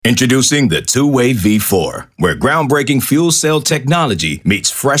Introducing the Two-Way V4, where groundbreaking fuel cell technology meets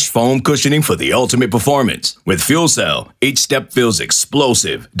fresh foam cushioning for the ultimate performance. With fuel cell, each step feels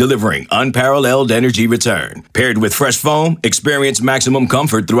explosive, delivering unparalleled energy return. Paired with fresh foam, experience maximum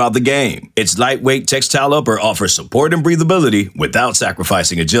comfort throughout the game. Its lightweight textile upper offers support and breathability without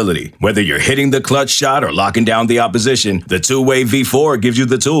sacrificing agility. Whether you're hitting the clutch shot or locking down the opposition, the Two-Way V4 gives you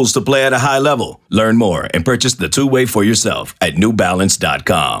the tools to play at a high level. Learn more and purchase the Two-Way for yourself at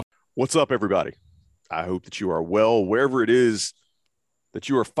newbalance.com. What's up, everybody? I hope that you are well, wherever it is that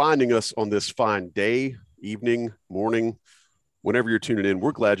you are finding us on this fine day, evening, morning, whenever you're tuning in.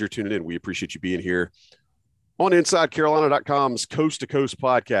 We're glad you're tuning in. We appreciate you being here on InsideCarolina.com's Coast to Coast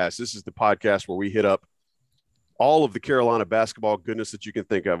podcast. This is the podcast where we hit up all of the Carolina basketball goodness that you can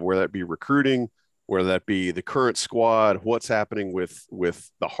think of, whether that be recruiting, whether that be the current squad, what's happening with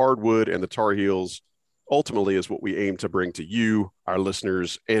the hardwood and the Tar Heels. Ultimately is what we aim to bring to you, our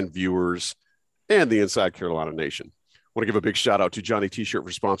listeners and viewers, and the Inside Carolina Nation. I want to give a big shout out to Johnny T-Shirt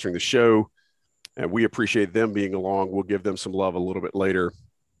for sponsoring the show, and we appreciate them being along. We'll give them some love a little bit later,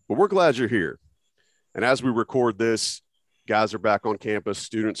 but we're glad you're here. And as we record this, guys are back on campus.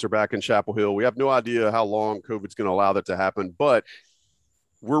 Students are back in Chapel Hill. We have no idea how long COVID's going to allow that to happen, but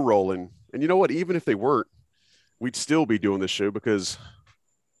we're rolling. And you know what? Even if they weren't, we'd still be doing this show because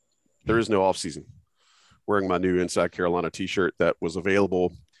there is no off season. Wearing my new Inside Carolina T-shirt that was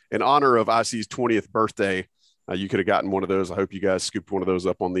available in honor of IC's 20th birthday. You could have gotten one of those. I hope you guys scooped one of those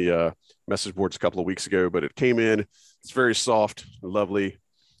up on the message boards a couple of weeks ago, but it came in. It's very soft and lovely.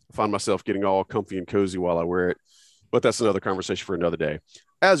 I find myself getting all comfy and cozy while I wear it, but that's another conversation for another day.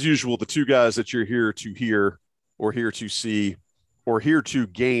 As usual, the two guys that you're here to hear or here to see or here to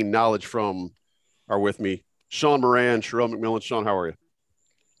gain knowledge from are with me. Sean Moran, Sherelle McMillan. Sean, how are you?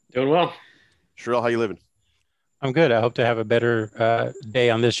 Doing well. Sherelle, how you living? I'm good. I hope to have a better day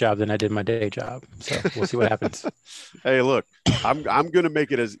on this job than I did my day job. So we'll see what happens. Hey, look, I'm going to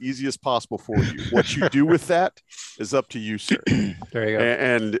make it as easy as possible for you. What you do with that is up to you, sir. There you go.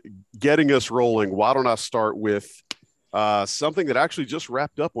 And getting us rolling, why don't I start with something that actually just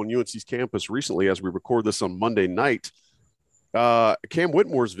wrapped up on UNC's campus recently as we record this on Monday night, Cam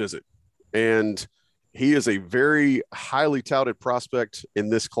Whitmore's visit. And he is a very highly touted prospect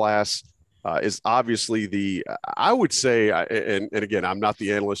in this class. Is obviously I would say, and again, I'm not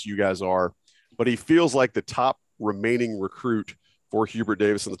the analyst you guys are, but he feels like the top remaining recruit for Hubert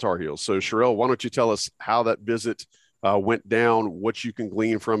Davis and the Tar Heels. So, Sherelle, why don't you tell us how that visit went down, what you can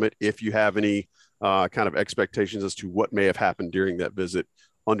glean from it, if you have any kind of expectations as to what may have happened during that visit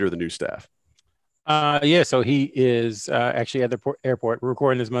under the new staff. Yeah, so he is actually at the airport. We're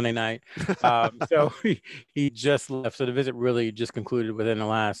recording this Monday night. So he just left. So the visit really just concluded within the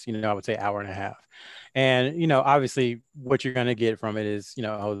last, I would say hour and a half. And, obviously what you're going to get from it is,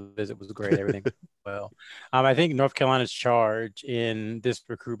 oh, the visit was great. Everything was well. I think North Carolina's charge in this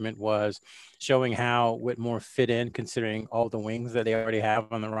recruitment was showing how Whitmore fit in, considering all the wings that they already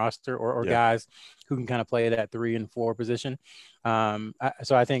have on the roster or guys who can kind of play that 3 and 4 position. So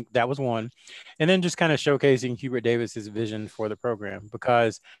I think that was one. And then just kind of showcasing Hubert Davis's vision for the program,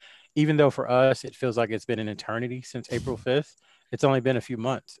 because even though for us, it feels like it's been an eternity since April 5th, it's only been a few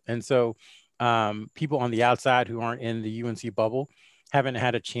months. And so people on the outside who aren't in the UNC bubble haven't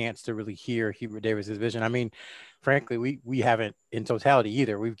had a chance to really hear Hubert Davis's vision. I mean, frankly, we haven't in totality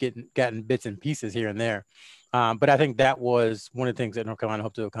either. We've gotten bits and pieces here and there. But I think that was one of the things that North Carolina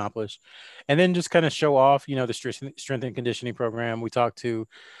hoped to accomplish. And then just kind of show off, the strength and conditioning program. We talked to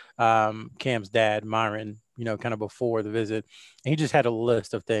Cam's dad, Myron, kind of before the visit. And he just had a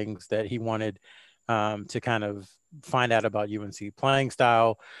list of things that he wanted to kind of find out about UNC playing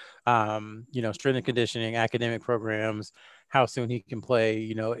style, strength and conditioning, academic programs, how soon he can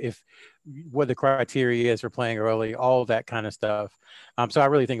play, if what the criteria is for playing early, all that kind of stuff. So I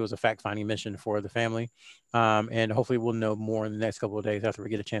really think it was a fact-finding mission for the family. And hopefully we'll know more in the next couple of days after we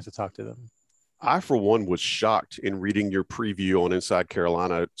get a chance to talk to them. I, for one, was shocked in reading your preview on Inside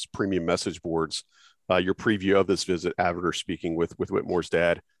Carolina's premium message boards, your preview of this visit, Avatar speaking with Whitmore's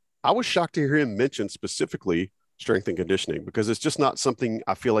dad. I was shocked to hear him mention specifically strength and conditioning, because it's just not something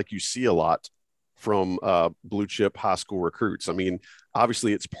I feel like you see a lot from blue chip high school recruits. I mean,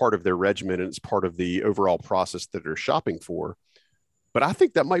 obviously it's part of their regimen and it's part of the overall process that they're shopping for. But I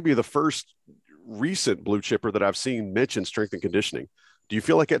think that might be the first recent blue chipper that I've seen mention strength and conditioning. Do you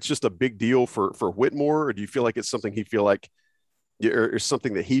feel like it's just a big deal for Whitmore, or do you feel like it's something or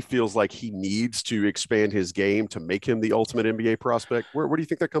something that he feels like he needs to expand his game to make him the ultimate NBA prospect? Where do you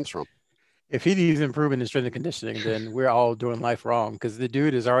think that comes from? if he needs improvement in strength and conditioning, then we're all doing life wrong, because the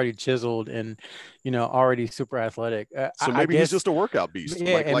dude is already chiseled and, already super athletic. So I maybe he's guess, just a workout beast,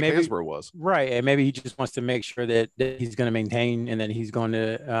 yeah, like and maybe Hansbrough was. right, and maybe he just wants to make sure that he's going to maintain, and then he's going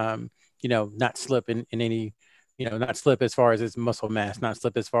to, not slip in any, not slip as far as his muscle mass, not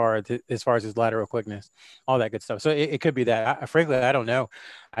slip as far as his lateral quickness, all that good stuff. So it could be that. Frankly, I don't know.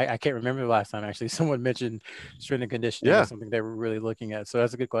 I can't remember the last time actually someone mentioned strength and conditioning Yeah. as something they were really looking at. So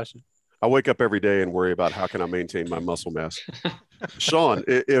that's a good question. I wake up every day and worry about how can I maintain my muscle mass. Sean,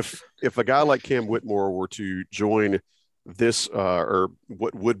 if a guy like Cam Whitmore were to join this or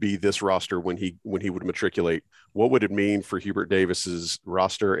what would be this roster when he would matriculate, what would it mean for Hubert Davis's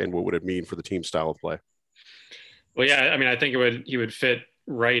roster, and what would it mean for the team style of play? Well, yeah, I mean, I think he would fit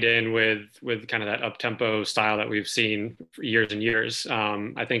right in with kind of that up tempo style that we've seen for years and years.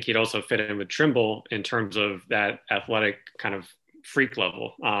 I think he'd also fit in with Trimble in terms of that athletic kind of freak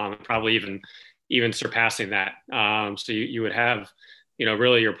level, probably even surpassing that. So you would have,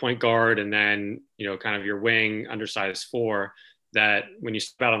 really your point guard, and then, kind of your wing undersized four, that when you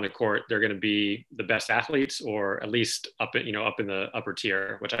step out on the court, they're going to be the best athletes, or at least up in the upper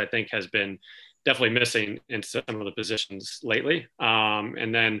tier, which I think has been definitely missing in some of the positions lately.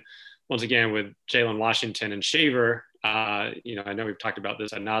 And then once again, with Jalen Washington and Shaver, I know we've talked about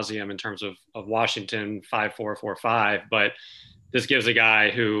this ad nauseum in terms of Washington 5-4-4-5, but this gives a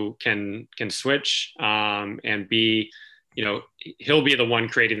guy who can switch and be, he'll be the one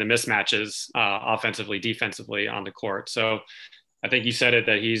creating the mismatches offensively, defensively on the court. So I think you said it,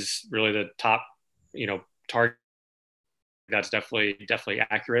 that he's really the top, target. That's definitely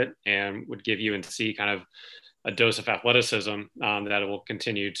accurate, and would give UNC kind of a dose of athleticism that it will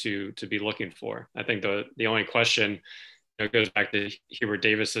continue to be looking for. I think the only question, goes back to Hubert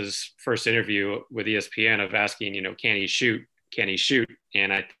Davis's first interview with ESPN of asking, can he shoot? Can he shoot?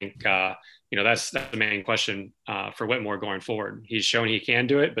 And I think, that's the main question for Whitmore going forward. He's shown he can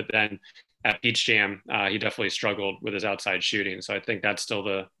do it, but then at Peach Jam, he definitely struggled with his outside shooting. So I think that's still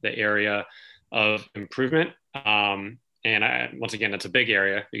the area of improvement. And once again, that's a big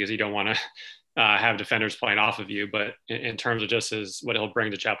area, because you don't want to have defenders playing off of you. But in terms of just what he'll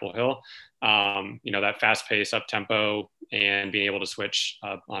bring to Chapel Hill, that fast pace, up tempo, and being able to switch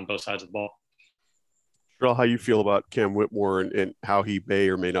on both sides of the ball. Terrell, how you feel about Cam Whitmore and how he may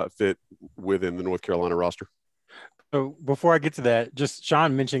or may not fit within the North Carolina roster? So before I get to that, just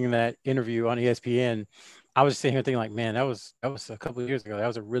Sean mentioning that interview on ESPN, I was sitting here thinking like, man, that was a couple of years ago. That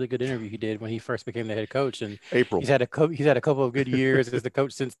was a really good interview he did when he first became the head coach. And April. He's had a couple of good years as the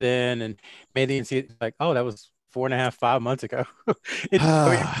coach since then, and made the NCAA like, oh, that was 4.5, 5 months ago.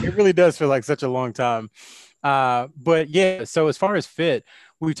 It really does feel like such a long time. But yeah, so as far as fit,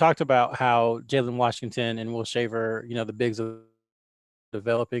 we talked about how Jalen Washington and Will Shaver, the bigs are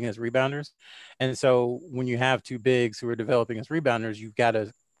developing as rebounders. And so when you have two bigs who are developing as rebounders, you've got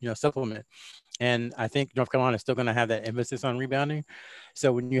to, supplement. And I think North Carolina is still going to have that emphasis on rebounding.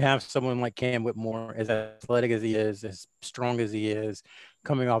 So when you have someone like Cam Whitmore, as athletic as he is, as strong as he is,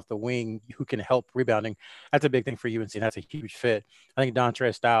 coming off the wing, who can help rebounding, that's a big thing for UNC. And that's a huge fit. I think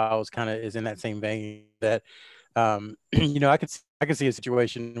Dontrez Styles kind of is in that same vein that, I could see a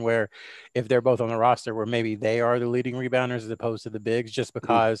situation where if they're both on the roster where maybe they are the leading rebounders as opposed to the bigs, just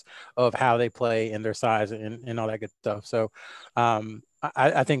because of how they play and their size and all that good stuff. So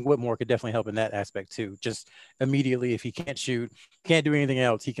I think Whitmore could definitely help in that aspect too. Just immediately, if he can't shoot, can't do anything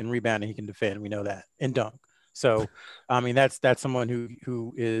else, he can rebound and he can defend. We know that, and dunk. So, I mean, that's someone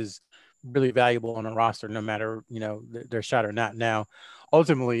who is really valuable on a roster, no matter, their shot or not. Now,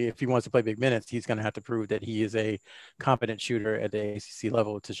 ultimately, if he wants to play big minutes, he's going to have to prove that he is a competent shooter at the ACC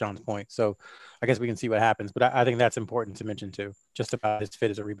level, to Sean's point. So I guess we can see what happens. But I think that's important to mention too, just about his fit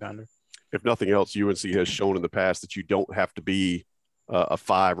as a rebounder. If nothing else, UNC has shown in the past that you don't have to be a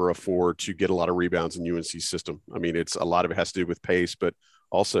 5 or a 4 to get a lot of rebounds in UNC's system. I mean, a lot of it has to do with pace, but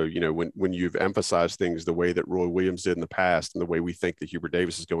also, when you've emphasized things the way that Roy Williams did in the past and the way we think that Hubert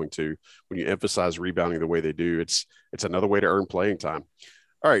Davis is going to, when you emphasize rebounding the way they do, it's another way to earn playing time.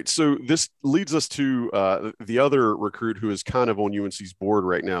 All right, so this leads us to the other recruit who is kind of on UNC's board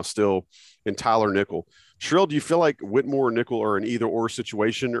right now still, in Tyler Nickel. Sherelle, do you feel like Whitmore and Nickel are an either-or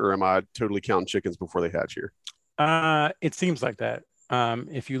situation, or am I totally counting chickens before they hatch here? It seems like that.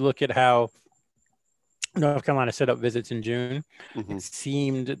 If you look at how North Carolina set up visits in June, it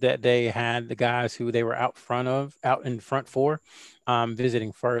seemed that they had the guys who they were out in front for,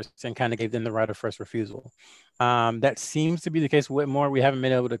 visiting first, and kind of gave them the right of first refusal. That seems to be the case with Whitmore. We haven't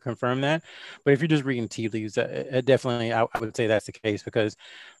been able to confirm that, but if you're just reading tea leaves, definitely I would say that's the case, because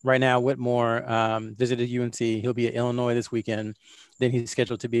right now Whitmore visited UNC. He'll be at Illinois this weekend. Then he's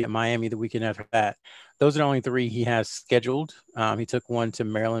scheduled to be at Miami the weekend after that. Those are the only three he has scheduled. He took one to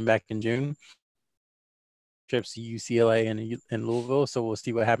Maryland back in June. Trips to UCLA and Louisville, so we'll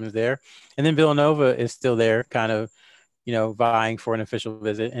see what happens there. And then Villanova is still there, kind of, vying for an official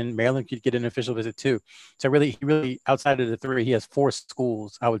visit, and Maryland could get an official visit too. So he really, outside of the three, he has four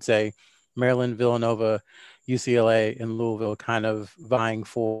schools, I would say: Maryland, Villanova, UCLA, and Louisville, kind of vying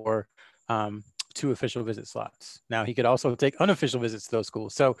for two official visit slots. Now he could also take unofficial visits to those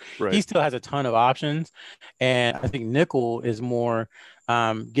schools. So he still has a ton of options. And I think Nickel is more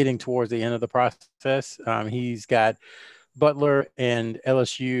getting towards the end of the process. He's got Butler and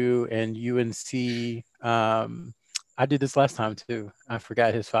LSU and UNC. I did this last time too. I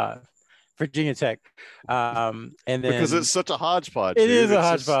forgot his five. Virginia Tech. And then because it's such a hodgepodge. It is a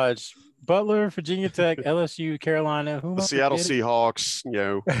hodgepodge. Butler, Virginia Tech, LSU, Carolina, the Seattle Seahawks,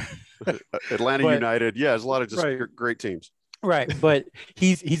 Atlanta United. Yeah, there's a lot of just great teams. Right, but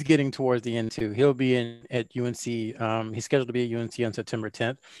he's getting towards the end too. He'll be at UNC. He's scheduled to be at UNC on September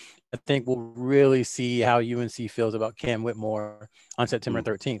 10th. I think we'll really see how UNC feels about Cam Whitmore on September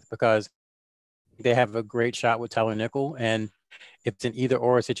 13th, because they have a great shot with Tyler Nickel, and if it's an either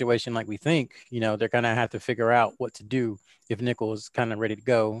or situation like we think, they're going to have to figure out what to do if Nickel is kind of ready to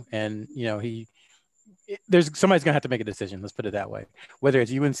go. And, there's somebody's going to have to make a decision. Let's put it that way. Whether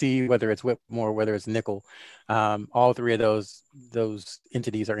it's UNC, whether it's Whitmore, whether it's Nickel, all three of those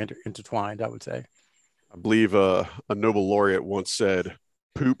entities are intertwined, I would say. I believe a Nobel laureate once said,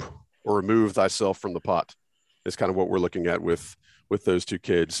 "Poop or remove thyself from the pot," is kind of what we're looking at with those two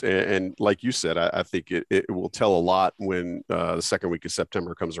kids. And like you said, I think it will tell a lot when the second week of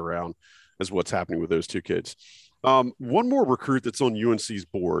September comes around, as what's happening with those two kids. One more recruit that's on UNC's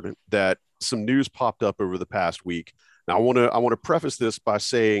board that some news popped up over the past week. Now, I want to preface this by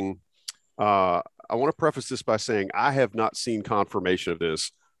saying I have not seen confirmation of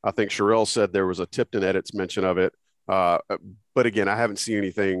this. I think Sherelle said there was a Tipton Edits mention of it. But again, I haven't seen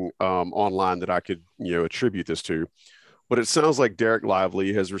anything online that I could attribute this to. But it sounds like Derek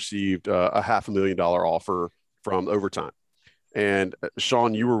Lively has received a $500,000 offer from Overtime. And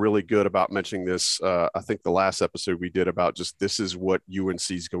Sean, you were really good about mentioning this. I think the last episode we did about just this is what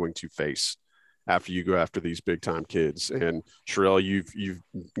UNC is going to face after you go after these big time kids. And Sherelle,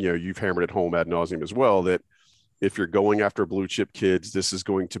 you've hammered it home ad nauseum as well, that if you're going after blue chip kids, this is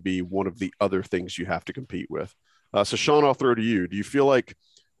going to be one of the other things you have to compete with. So Sean, I'll throw to you. Do you feel like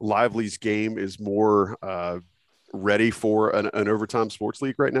Lively's game is more ready for an Overtime sports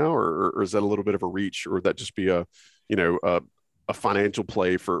league right now, or is that a little bit of a reach, or would that just be a financial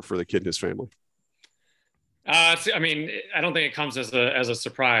play for the kid and his family? I don't think it comes as a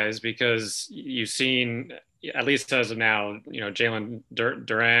surprise, because you've seen, at least as of now, Jalen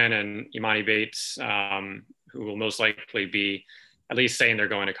Duran and Imani Bates, who will most likely be at least saying they're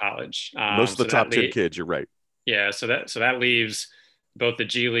going to college. Most of the top 10 kids, you're right. Yeah, so that leaves both the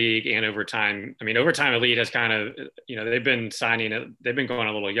G League and Overtime. Overtime Elite has kind of, they've been going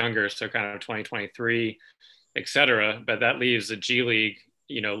a little younger, so kind of 2023, et cetera. But that leaves the G League,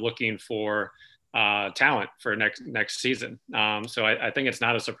 looking for talent for next season. So I think it's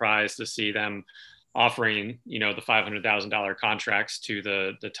not a surprise to see them offering, the $500,000 contracts to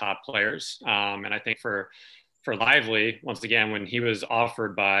the top players. And I think for Lively, once again, when he was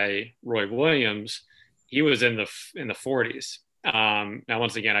offered by Roy Williams, he was in the 40s. Now,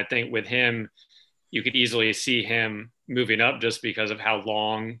 once again, I think with him, you could easily see him moving up just because of how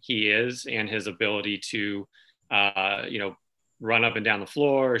long he is and his ability to, run up and down the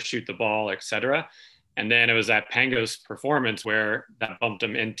floor, shoot the ball, etc. And then it was that Pangos performance where that bumped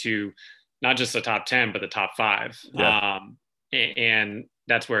him into not just the top 10, but the top 5. Yeah. And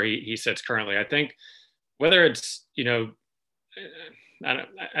that's where he sits currently. I think whether it's,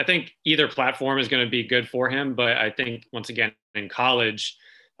 I think either platform is going to be good for him, but I think once again in college,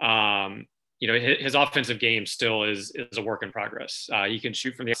 his offensive game still is a work in progress. He can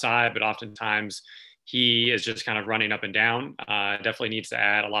shoot from the outside, but oftentimes he is just kind of running up and down. Definitely needs to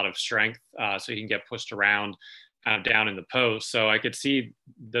add a lot of strength so he can get pushed around kind of down in the post. So I could see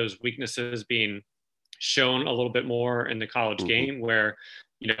those weaknesses being shown a little bit more in the college game, where,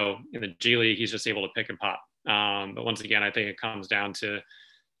 in the G League, he's just able to pick and pop. But once again, I think it comes down to,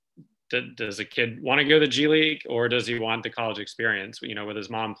 does a kid want to go to the G League, or does he want the college experience? With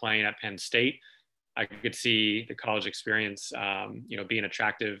his mom playing at Penn State, I could see the college experience, being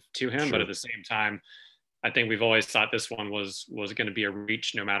attractive to him. Sure. But at the same time, I think we've always thought this one was going to be a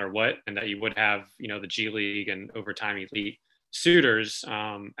reach no matter what, and that you would have, the G League and Overtime Elite suitors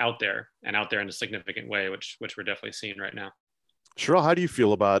out there in a significant way, which we're definitely seeing right now. Sherrell, how do you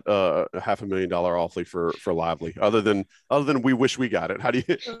feel about a $500,000 offly for Lively? Other than we wish we got it, how do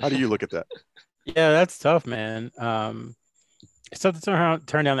you look at that? Yeah, that's tough, man. It's tough to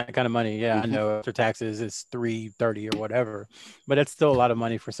turn down that kind of money. Yeah, I know after taxes it's $330 or whatever, but it's still a lot of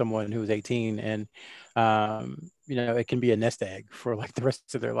money for someone who's 18, and it can be a nest egg for like the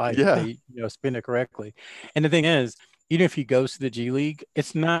rest of their life. Yeah. If they spend it correctly. And the thing is, even if he goes to the G League,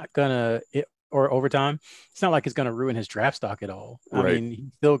 it's not gonna or Overtime, it's not like it's gonna ruin his draft stock at all. Right. I mean,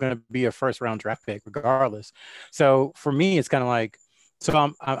 he's still gonna be a first round draft pick regardless. So for me, it's kind of like,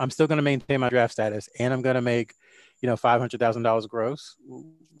 so I'm still gonna maintain my draft status, and I'm gonna make $500,000 gross.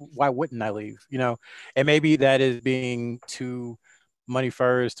 Why wouldn't I leave? And maybe that is being too money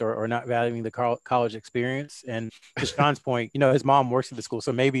first or not valuing the college experience. And to Sean's point, his mom works at the school,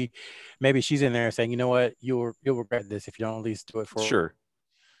 so maybe she's in there saying, you know what, you'll regret this if you don't at least do it for sure,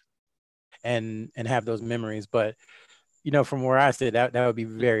 and have those memories. But from where I sit, that would be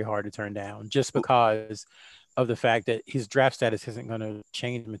very hard to turn down, just because of the fact that his draft status isn't going to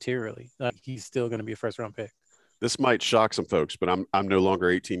change materially. Like, he's still going to be a first round pick. This might shock some folks, but I'm no longer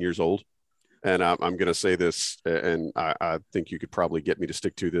 18 years old, and I'm going to say this, and I think you could probably get me to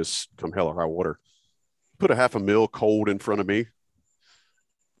stick to this come hell or high water. Put a $500,000 cold in front of me.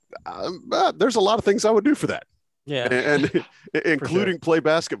 There's a lot of things I would do for that. Yeah, and including play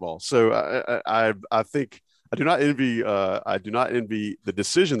basketball. So I think I do not envy the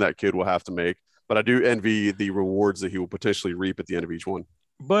decision that kid will have to make, but I do envy the rewards that he will potentially reap at the end of each one.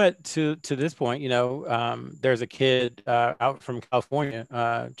 But to this point, there's a kid out from California,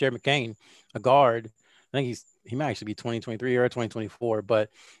 Jared McCain, a guard. I think he might actually be 2023 or 2024, but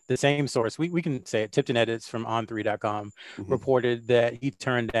the same source, we can say it, Tipton Edits from on3.com reported that he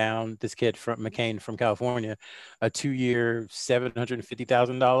turned down this kid from McCain from California, a 2-year,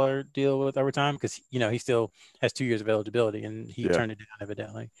 $750,000 deal with Overtime, because, he still has 2 years of eligibility, and he turned it down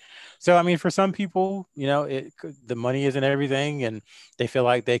evidently. So, I mean, for some people, the money isn't everything, and they feel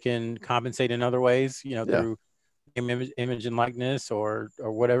like they can compensate in other ways, through image and likeness or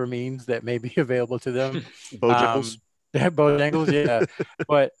whatever means that may be available to them. Bojangles. Bojangles, yeah.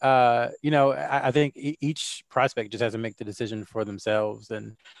 But I think each prospect just has to make the decision for themselves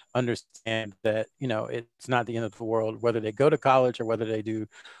and understand that it's not the end of the world whether they go to college or whether they do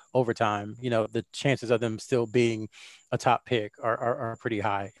Overtime. The chances of them still being a top pick are pretty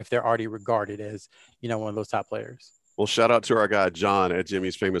high if they're already regarded as one of those top players. Well, shout out to our guy John at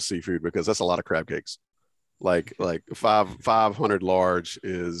Jimmy's Famous Seafood, because that's a lot of crab cakes. Like 500 large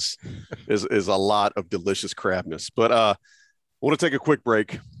is a lot of delicious crabness. But I want to take a quick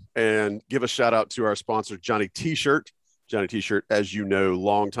break and give a shout out to our sponsor, Johnny T-Shirt. Johnny T-Shirt, as you know,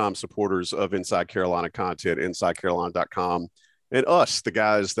 longtime supporters of Inside Carolina content, InsideCarolina.com, and us, the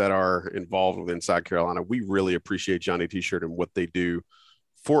guys that are involved with Inside Carolina. We really appreciate Johnny T-Shirt and what they do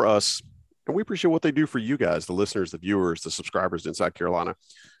for us, and we appreciate what they do for you guys, the listeners, the viewers, the subscribers to Inside Carolina.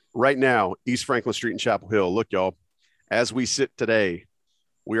 Right now, East Franklin Street in Chapel Hill. Look, y'all, as we sit today,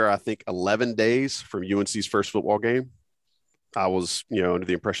 we are, I think, 11 days from UNC's first football game. I was, under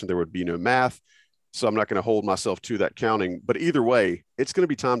the impression there would be no math, so I'm not going to hold myself to that counting. But either way, it's going to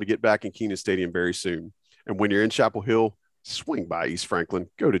be time to get back in Kenan Stadium very soon. And when you're in Chapel Hill, swing by East Franklin,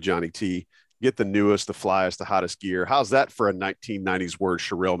 go to Johnny T, get the newest, the flyest, the hottest gear. How's that for a 1990s word,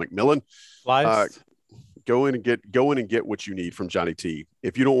 Sherrell McMillan? Flyest. Go in and get what you need from Johnny T.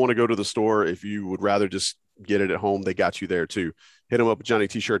 If you don't want to go to the store, if you would rather just get it at home, they got you there too. Hit them up at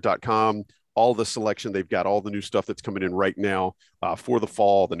johnnytshirt.com. All the selection, they've got all the new stuff that's coming in right now for the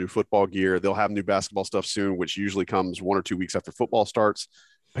fall, the new football gear. They'll have new basketball stuff soon, which usually comes 1 or 2 weeks after football starts.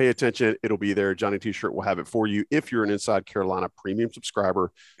 Pay attention. It'll be there. Johnny T-Shirt will have it for you. If you're an Inside Carolina premium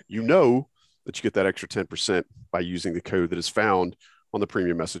subscriber, you know that you get that extra 10% by using the code that is found on the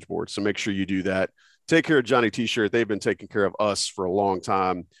premium message board. So make sure you do that. Take care of Johnny T-Shirt. They've been taking care of us for a long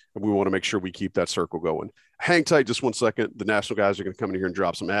time, and we want to make sure we keep that circle going. Hang tight just 1 second. The national guys are going to come in here and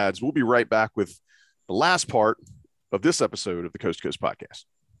drop some ads. We'll be right back with the last part of this episode of the Coast to Coast Podcast.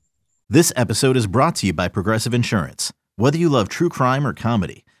 This episode is brought to you by Progressive Insurance. Whether you love true crime or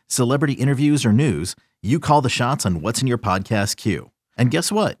comedy, celebrity interviews or news, you call the shots on what's in your podcast queue. And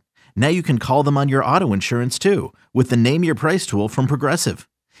guess what? Now you can call them on your auto insurance too with the Name Your Price tool from Progressive.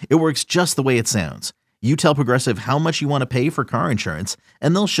 It works just the way it sounds. You tell Progressive how much you want to pay for car insurance,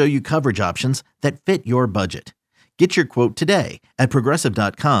 and they'll show you coverage options that fit your budget. Get your quote today at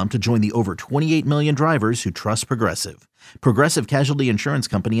Progressive.com to join the over 28 million drivers who trust Progressive. Progressive Casualty Insurance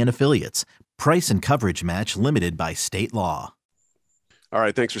Company and Affiliates. Price and coverage match limited by state law. All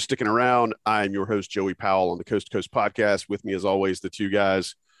right. Thanks for sticking around. I'm your host, Joey Powell, on the Coast to Coast podcast. With me, as always, the two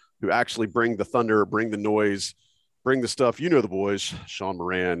guys who actually bring the thunder, bring the noise, bring the stuff. You know the boys, Sean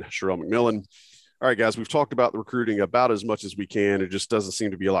Moran, Sherrell McMillan. All right, guys, we've talked about the recruiting about as much as we can. It just doesn't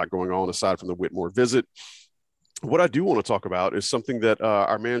seem to be a lot going on aside from the Whitmore visit. What I do want to talk about is something that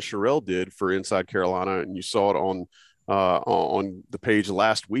our man Sherrell did for Inside Carolina, and you saw it on the page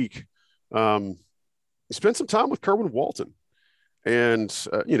last week. He spent some time with Kerwin Walton. And,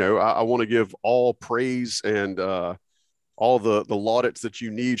 I want to give all praise and all the laudits that you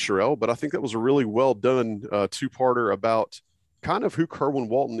need, Sherrell, but I think that was a really well done two-parter about kind of who Kerwin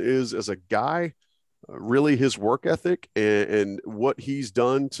Walton is as a guy, really his work ethic and what he's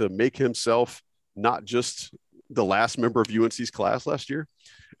done to make himself not just the last member of UNC's class last year.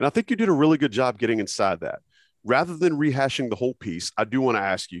 And I think you did a really good job getting inside that. Rather than rehashing the whole piece, I do want to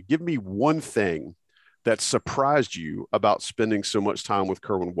ask you, give me one thing that surprised you about spending so much time with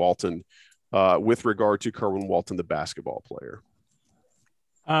Kerwin Walton with regard to Kerwin Walton, the basketball player?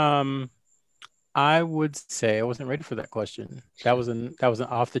 I would say I wasn't ready for that question. That was an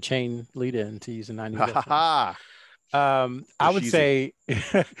off the chain lead in, to use a 90s. I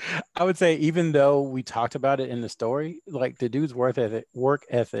would say even though we talked about it in the story, like the dude's work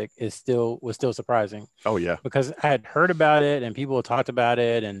ethic was still surprising. Oh yeah. Because I had heard about it and people talked about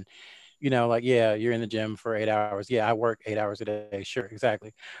it and, yeah, you're in the gym for 8 hours. Yeah, I work 8 hours a day. Sure,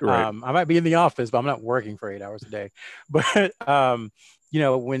 exactly. Right. I might be in the office, but I'm not working for 8 hours a day. But,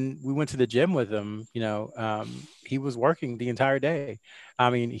 when we went to the gym with him, he was working the entire day. I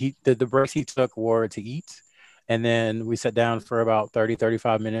mean, the breaks he took were to eat. And then we sat down for about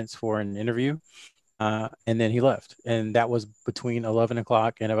 35 minutes for an interview. And then he left. And that was between 11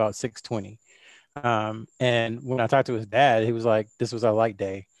 o'clock and about 6:20. And when I talked to his dad, he was like, this was a light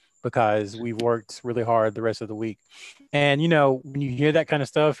day, because we've worked really hard the rest of the week. And, when you hear that kind of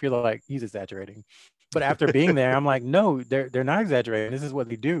stuff, you're like, he's exaggerating. But after being there, I'm like, no, they're not exaggerating. This is what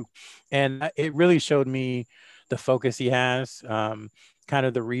they do. And it really showed me the focus he has, kind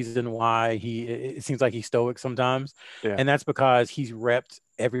of the reason why it seems like he's stoic sometimes. Yeah. And that's because he's repped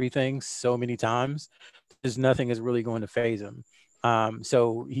everything so many times. There's nothing is really going to phase him.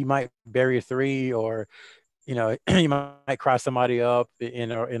 So he might bury a three, or you might cross somebody up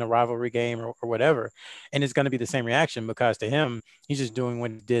in a rivalry game or whatever, and it's going to be the same reaction, because to him, he's just doing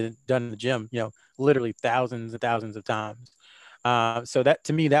what he done in the gym, literally thousands and thousands of times. So that,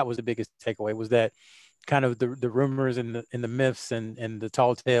 to me, that was the biggest takeaway, was that kind of the rumors and the myths and the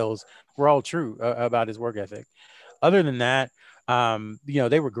tall tales were all true about his work ethic. Other than that,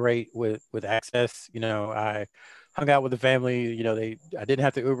 they were great with access. I hung out with the family. I didn't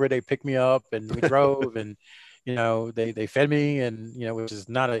have to Uber. They picked me up and we drove and, they fed me, and, which is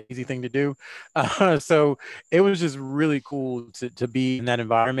not an easy thing to do. So it was just really cool to be in that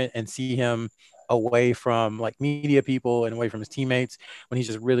environment and see him away from like media people and away from his teammates, when he's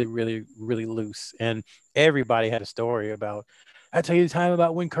just really, really, really loose. And everybody had a story about, I tell you the time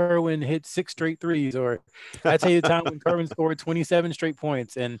about when Kerwin hit 6 straight threes, or I tell you the time when Kerwin scored 27 straight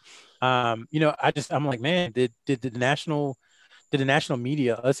points. And, I'm like, man, did the national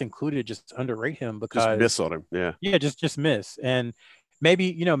media, us included, just underrate him? Because just miss on him. Yeah. Yeah. Just miss. And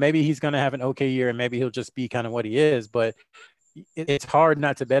maybe he's going to have an okay year, and maybe he'll just be kind of what he is, but it's hard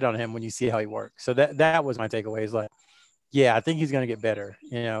not to bet on him when you see how he works. So that was my takeaway, is like, yeah, I think he's going to get better.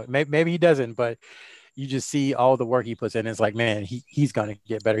 Maybe he doesn't, but you just see all the work he puts in. It's like, man, he's going to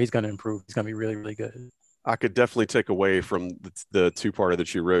get better. He's going to improve. He's going to be really, really good. I could definitely take away from the two-parter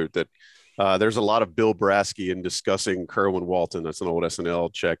that you wrote that there's a lot of Bill Brasky in discussing Kerwin Walton. That's an old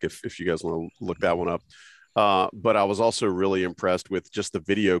SNL check if you guys want to look that one up. But I was also really impressed with just the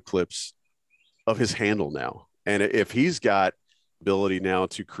video clips of his handle now. And if he's got ability now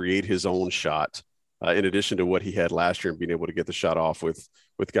to create his own shot, in addition to what he had last year and being able to get the shot off with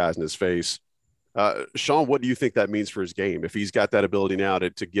guys in his face. Sean, what do you think that means for his game? If he's got that ability now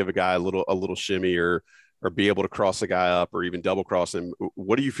to give a guy a little shimmy or be able to cross a guy up or even double cross him,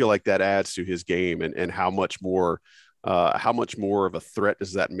 what do you feel like that adds to his game, and how much more of a threat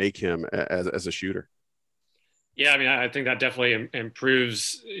does that make him as a shooter? Yeah, I mean, I think that definitely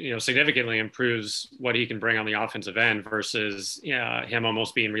improves, significantly improves what he can bring on the offensive end versus him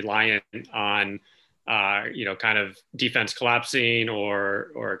almost being reliant on, kind of defense collapsing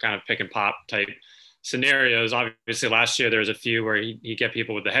or kind of pick and pop type scenarios. Obviously, last year there was a few where he get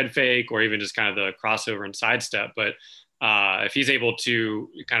people with the head fake or even just kind of the crossover and sidestep. But if he's able to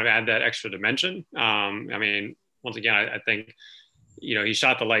kind of add that extra dimension, I mean, once again, I think he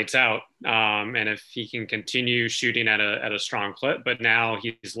shot the lights out. And if he can continue shooting at a strong clip, but now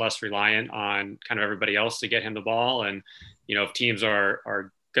he's less reliant on kind of everybody else to get him the ball. And, if teams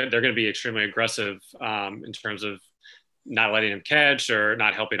are good, they're going to be extremely aggressive in terms of not letting him catch or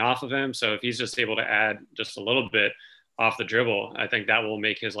not helping off of him. So if he's just able to add just a little bit off the dribble, I think that will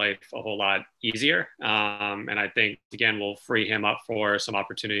make his life a whole lot easier. And I think, again, will free him up for some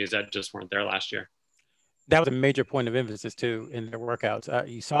opportunities that just weren't there last year. That was a major point of emphasis too in their workouts.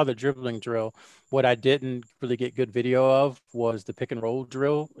 You saw the dribbling drill. What I didn't really get good video of was the pick and roll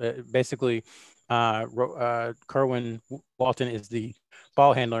drill. Basically, Kerwin Walton is the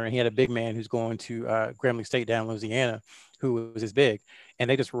ball handler, and he had a big man who's going to Grambling State down in Louisiana, who was his big, and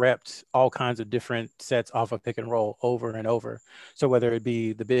they just repped all kinds of different sets off of pick and roll over and over. So whether it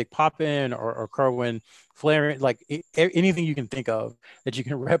be the big pop in or Kerwin flaring, like anything you can think of that you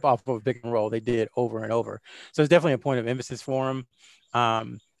can rep off of a pick and roll, they did over and over. So it's definitely a point of emphasis for him.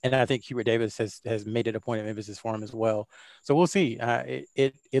 And I think Hubert Davis has made it a point of emphasis for him as well. So we'll see.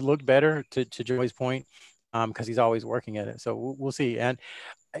 It looked better to Joey's point because he's always working at it. So we'll see. And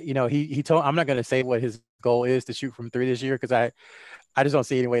he told, I'm not going to say what his goal is to shoot from three this year because I just don't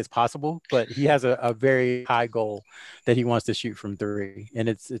see any way it's possible. But he has a very high goal that he wants to shoot from three, and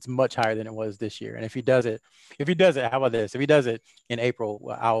it's much higher than it was this year. And if he does it, how about this? If he does it in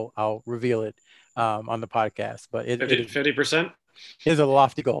April, I'll reveal it on the podcast. But 50%. Is a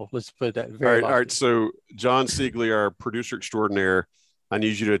lofty goal. Let's put that. All right. So John Siegley, our producer extraordinaire, I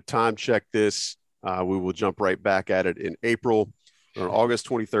need you to time check this. We will jump right back at it in April. On August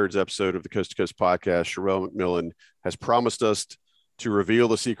 23rd's episode of the Coast to Coast podcast, Sherrell McMillan has promised us to reveal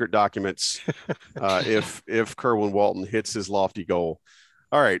the secret documents if Kerwin Walton hits his lofty goal.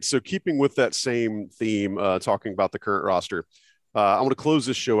 All right. So keeping with that same theme, talking about the current roster, I want to close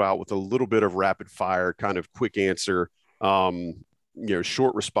this show out with a little bit of rapid fire, kind of quick answer,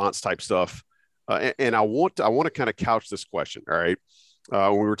 short response type stuff. And I want to kind of couch this question. All right.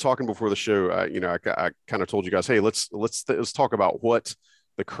 When we were talking before the show, I kind of told you guys, hey, let's talk about what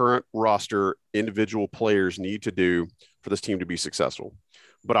the current roster individual players need to do for this team to be successful.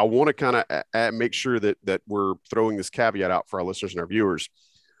 But I want to kind of make sure that we're throwing this caveat out for our listeners and our viewers.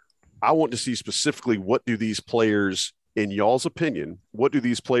 I want to see specifically what do these players, in y'all's opinion, what do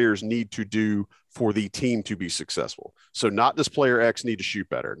these players need to do for the team to be successful? So not does player X need to shoot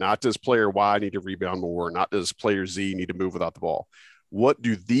better? Not does player Y need to rebound more? Not does player Z need to move without the ball? What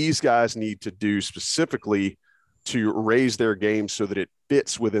do these guys need to do specifically to raise their game so that it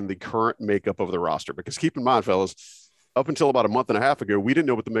fits within the current makeup of the roster? Because keep in mind, fellas, up until about a month and a half ago, we didn't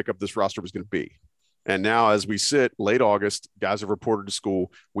know what the makeup of this roster was going to be. And now as we sit late August, guys have reported to school.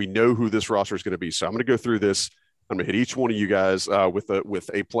 We know who this roster is going to be. So I'm going to go through this. I'm going to hit each one of you guys with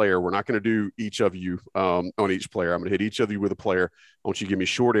a player. We're not going to do each of you on each player. I'm going to hit each of you with a player. I want you to give me a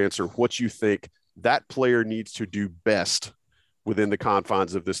short answer, what you think that player needs to do best within the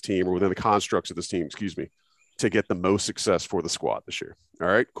confines of this team or within the constructs of this team, to get the most success for the squad this year. All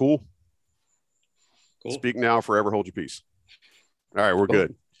right, cool. Speak now, forever hold your peace. All right, we're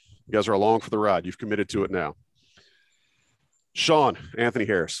good. You guys are along for the ride. You've committed to it now. Sean, Anthony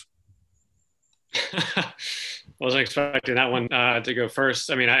Harris. Wasn't expecting that one to go first.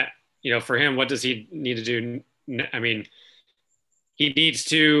 I mean, for him, what does he need to do? I mean, he needs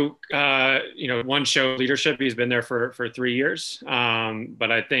to, one, show leadership. He's been there for 3 years.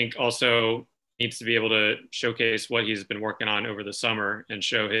 But I think also needs to be able to showcase what he's been working on over the summer and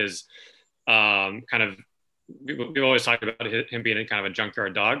show his we've always talked about him being kind of a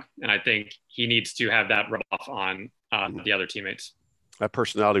junkyard dog. And I think he needs to have that rub off on the other teammates. That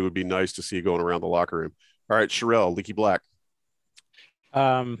personality would be nice to see going around the locker room. All right, Sherrell, Leaky Black.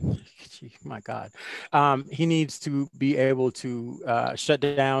 My God. He needs to be able to shut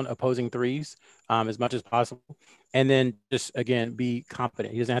down opposing threes as much as possible. And then just, again, be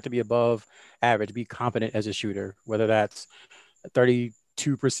competent. He doesn't have to be above average. Be competent as a shooter, whether that's 32%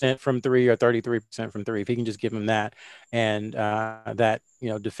 from three or 33% from three. If he can just give him that and that,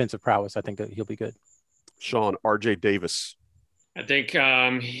 defensive prowess, I think that he'll be good. Sean, RJ Davis. I think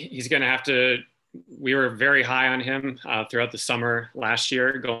he's going to have to. We were very high on him throughout the summer last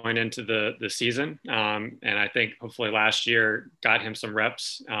year going into the season. And I think hopefully last year got him some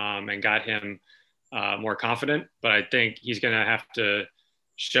reps and got him more confident. But I think he's going to have to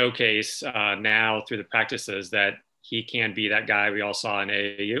showcase now through the practices that he can be that guy we all saw in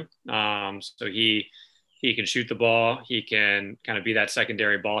AAU. So he can shoot the ball. He can kind of be that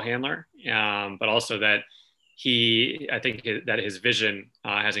secondary ball handler, but also that I think that his vision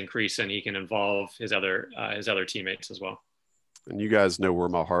has increased and he can involve his other teammates as well. And you guys know where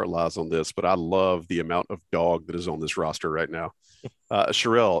my heart lies on this, but I love the amount of dog that is on this roster right now.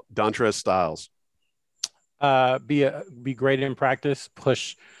 Sherelle, Dontrez Styles. Be great in practice,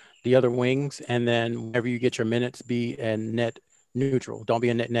 push the other wings, and then whenever you get your minutes, be a net neutral. Don't be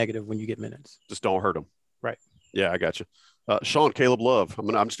a net negative when you get minutes. Just don't hurt them. Right. Yeah, I got you. Sean, Caleb Love.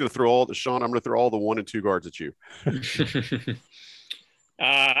 I'm just going to throw all the Sean. I'm going to throw all the 1 and 2 guards at you.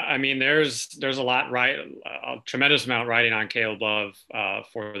 I mean, there's a lot, right? A tremendous amount riding on Caleb Love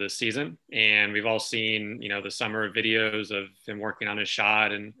for this season, and we've all seen, the summer videos of him working on his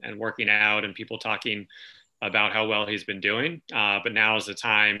shot and working out, and people talking about how well he's been doing. But now is the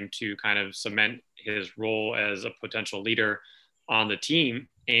time to kind of cement his role as a potential leader on the team.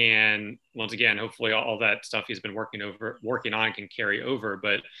 And once again, hopefully all that stuff he's been working on can carry over.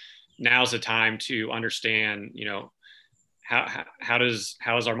 But now's the time to understand, how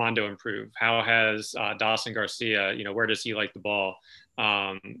has Armando improved? How has Dawson Garcia, where does he like the ball?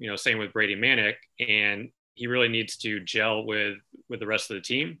 Same with Brady Manick. And he really needs to gel with the rest of the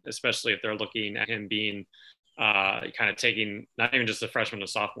team, especially if they're looking at him being kind of taking not even just the freshman to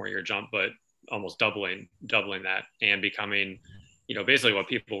sophomore year jump, but almost doubling that and becoming, basically what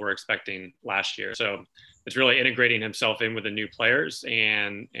people were expecting last year. So it's really integrating himself in with the new players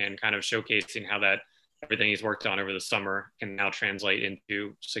and kind of showcasing how that everything he's worked on over the summer can now translate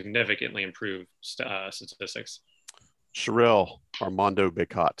into significantly improved statistics. Sherelle, Armando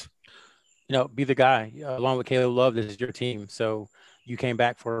Bacot. Be the guy. Along with Caleb Love, this is your team. So you came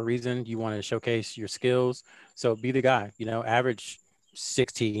back for a reason. You want to showcase your skills. So be the guy, average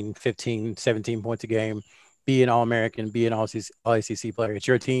 16, 15, 17 points a game, be an All-American, be an All-ACC player. It's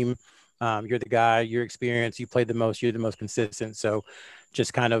your team. You're the guy, your experience, you played the most, you're the most consistent. So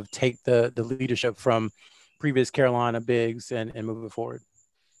just kind of take the leadership from previous Carolina bigs and move it forward.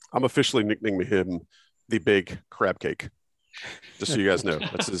 I'm officially nicknaming him the Big Crab Cake. Just so you guys know,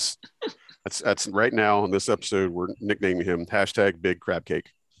 that's right now in this episode, we're nicknaming him #Big Crab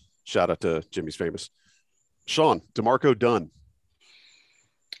Cake. Shout out to Jimmy's Famous. Sean, DeMarco Dunn.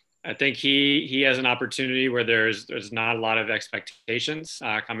 I think he has an opportunity where there's not a lot of expectations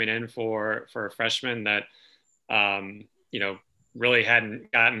coming in for a freshman that, really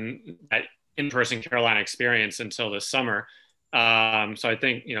hadn't gotten that in-person Carolina experience until this summer. So I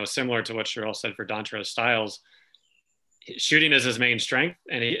think, similar to what Sherelle said for Dontrez Styles, shooting is his main strength.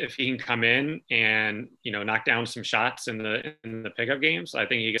 And if he can come in and, knock down some shots in the pickup games, I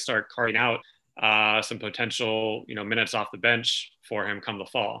think he can start carving out some potential, minutes off the bench for him come the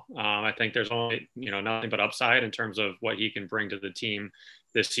fall. I think there's only, nothing but upside in terms of what he can bring to the team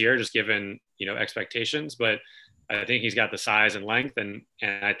this year, just given, expectations. But I think he's got the size and length, and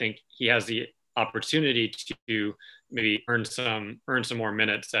I think he has the opportunity to maybe earn some more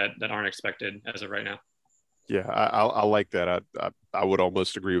minutes that aren't expected as of right now. Yeah, I like that. I would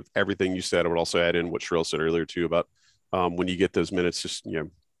almost agree with everything you said. I would also add in what Sherelle said earlier too about when you get those minutes, just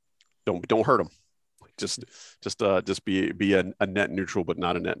don't hurt them. Just be a net neutral, but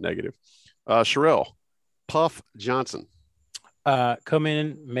not a net negative. Sherelle, Puff Johnson. Come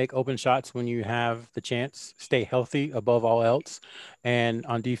in, make open shots when you have the chance, stay healthy above all else. And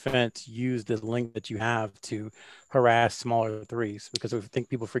on defense, use the length that you have to harass smaller threes, because I think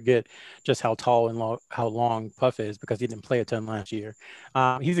people forget just how tall and how long Puff is, because he didn't play a ton last year.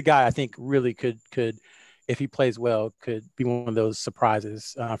 He's a guy I think really could, if he plays well, could be one of those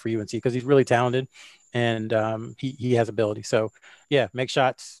surprises for UNC, because he's really talented and he has ability. So yeah, make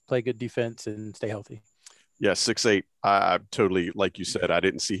shots, play good defense, and stay healthy. Yeah, 6'8". I totally, like you said, I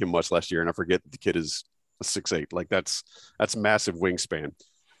didn't see him much last year, and I forget the kid is a 6'8". Like that's massive wingspan.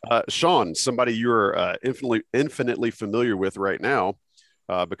 Sean, somebody you're infinitely familiar with right now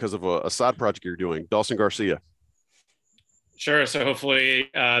because of a side project you're doing, Dawson Garcia. Sure. So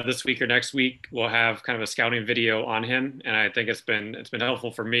hopefully this week or next week we'll have kind of a scouting video on him, and I think it's been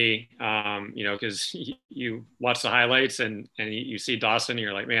helpful for me, because you watch the highlights and you see Dawson, and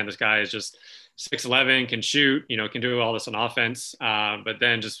you're like, man, this guy is just 6'11", can shoot, can do all this on offense. But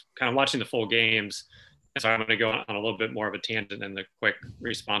then just kind of watching the full games. And so I'm going to go on a little bit more of a tangent than the quick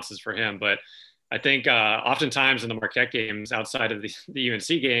responses for him. But I think oftentimes in the Marquette games outside of the UNC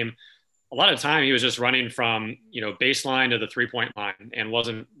game, a lot of time he was just running from, baseline to the 3-point line and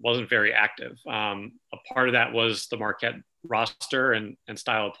wasn't very active. A part of that was the Marquette roster and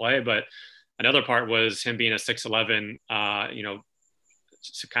style of play. But another part was him being a 6'11",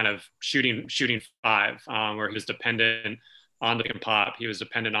 kind of shooting five, where he was dependent on the pop. He was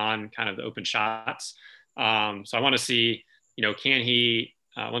dependent on kind of the open shots. So I want to see, can he,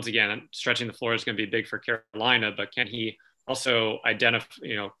 once again, stretching the floor is going to be big for Carolina, but can he also identify,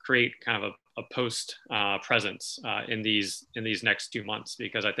 create kind of a post presence in these next 2 months,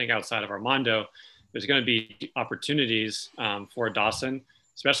 because I think outside of Armando, there's going to be opportunities for Dawson,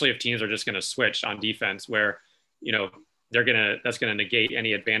 especially if teams are just going to switch on defense, where that's going to negate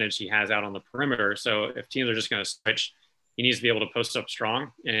any advantage he has out on the perimeter. So if teams are just going to switch, he needs to be able to post up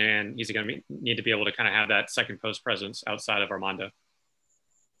strong, and he's going to need to be able to kind of have that second post presence outside of Armando.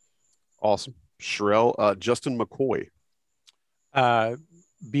 Awesome. Sherrell, Justin McCoy.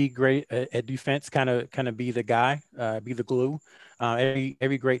 Be great at defense, kind of be the guy, be the glue.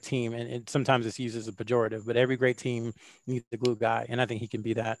 Every great team, and sometimes it's used as a pejorative, but every great team needs the glue guy, and I think he can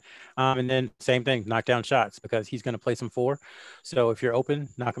be that. And then same thing, knock down shots, because he's going to play some 4. So if you're open,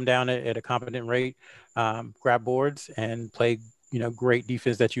 knock him down at a competent rate, grab boards, and play great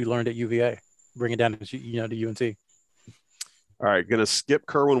defense that you learned at UVA. Bring it down to UNC. All right, going to skip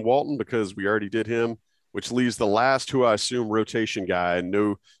Kerwin Walton because we already did him, which leaves the last, who I assume rotation guy, and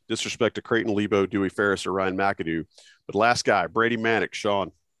no disrespect to Creighton Lebo, Dewey Ferris, or Ryan McAdoo, but last guy, Brady Manek.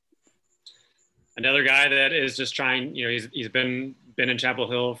 Sean. Another guy that is just trying, he's been in Chapel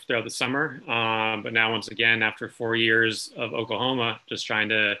Hill throughout the summer, but now once again, after 4 years of Oklahoma, just trying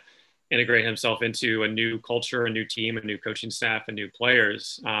to integrate himself into a new culture, a new team, a new coaching staff, and new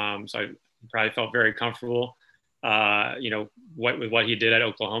players. So I probably felt very comfortable with what he did at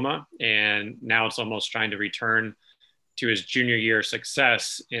Oklahoma, and now it's almost trying to return to his junior year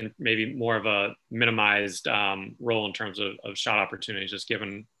success in maybe more of a minimized role in terms of shot opportunities, just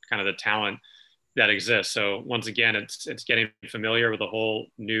given kind of the talent that exists. So once again, it's getting familiar with a whole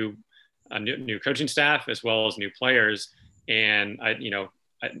new coaching staff as well as new players, and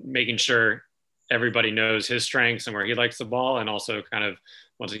making sure everybody knows his strengths and where he likes the ball, and also kind of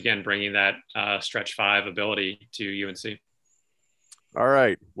once again bringing that stretch 5 ability to UNC. All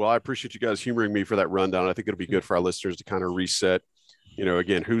right. Well, I appreciate you guys humoring me for that rundown. I think it'll be good for our listeners to kind of reset,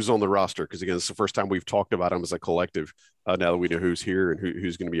 again, who's on the roster. Because, again, it's the first time we've talked about them as a collective now that we know who's here and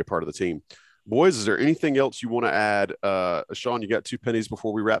who's going to be a part of the team. Boys, is there anything else you want to add? Sean, you got 2 pennies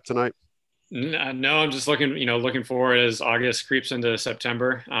before we wrap tonight? No, I'm just looking forward as August creeps into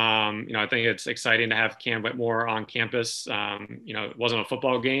September. I think it's exciting to have Cam Whitmore on campus. It wasn't a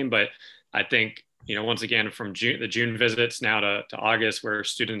football game, but I think, once again, from the June visits now to August, where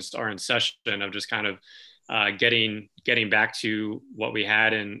students are in session, of just kind of getting back to what we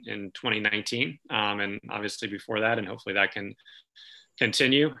had in 2019, and obviously before that, and hopefully that can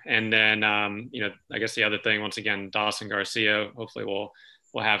continue. And then, I guess the other thing, once again, Dawson Garcia, hopefully we'll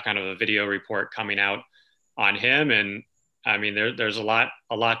have kind of a video report coming out on him. And I mean, there's a lot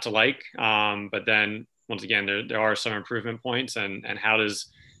to like, but then once again, there are some improvement points, and how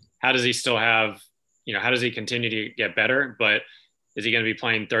does he still have, how does he continue to get better? But is he going to be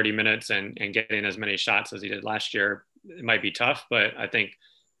playing 30 minutes and getting as many shots as he did last year? It might be tough, but I think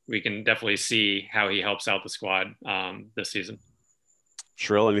we can definitely see how he helps out the squad this season.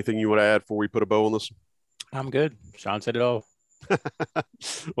 Sherrell, anything you want to add before we put a bow on this? I'm good. Sean said it all.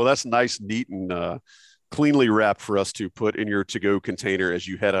 Well, that's nice, neat, and cleanly wrapped for us to put in your to-go container as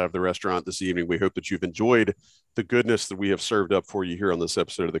you head out of the restaurant this evening. We hope that you've enjoyed the goodness that we have served up for you here on this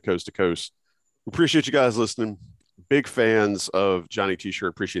episode of the Coast to Coast. We appreciate you guys listening. Big fans of Johnny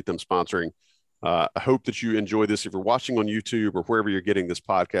T-Shirt. Appreciate them sponsoring. I hope that you enjoy this. If you're watching on YouTube or wherever you're getting this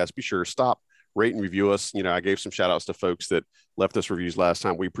podcast, be sure to stop, rate, and review us. I gave some shout outs to folks that left us reviews last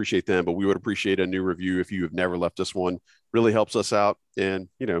time. We appreciate them, but we would appreciate a new review if you have never left us one. Really helps us out. And,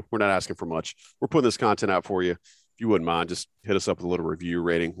 we're not asking for much. We're putting this content out for you. If you wouldn't mind, just hit us up with a little review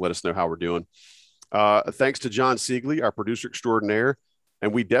rating. Let us know how we're doing. Thanks to John Siegley, our producer extraordinaire.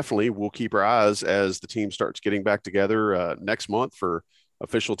 And we definitely will keep our eyes as the team starts getting back together next month for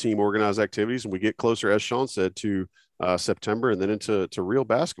official team organized activities. And we get closer, as Sean said, to September and then into real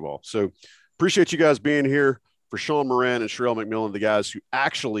basketball. So appreciate you guys being here. For Sean Moran and Sherrell McMillan, the guys who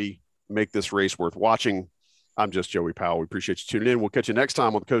actually make this race worth watching, I'm just Joey Powell. We appreciate you tuning in. We'll catch you next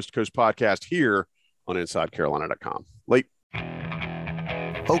time on the Coast to Coast podcast here on InsideCarolina.com. Late.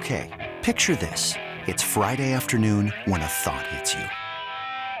 Okay, picture this. It's Friday afternoon when a thought hits you.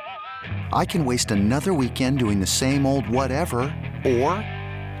 I can waste another weekend doing the same old whatever, or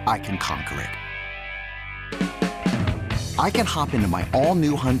I can conquer it. I can hop into my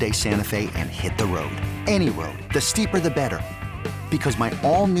all-new Hyundai Santa Fe and hit the road. Any road. The steeper, the better. Because my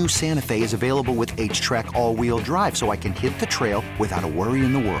all-new Santa Fe is available with H-Track all-wheel drive, so I can hit the trail without a worry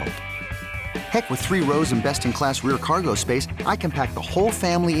in the world. Heck, with 3 rows and best-in-class rear cargo space, I can pack the whole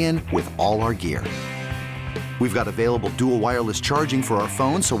family in with all our gear. We've got available dual wireless charging for our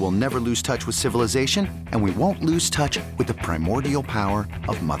phones, so we'll never lose touch with civilization, and we won't lose touch with the primordial power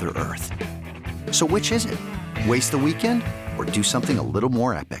of Mother Earth. So which is it? Waste the weekend or do something a little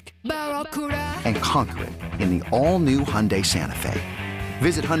more epic? and conquer it in the all-new Hyundai Santa Fe.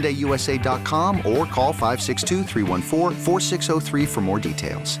 Visit HyundaiUSA.com or call 562-314-4603 for more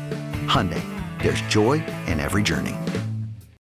details. Hyundai, there's joy in every journey.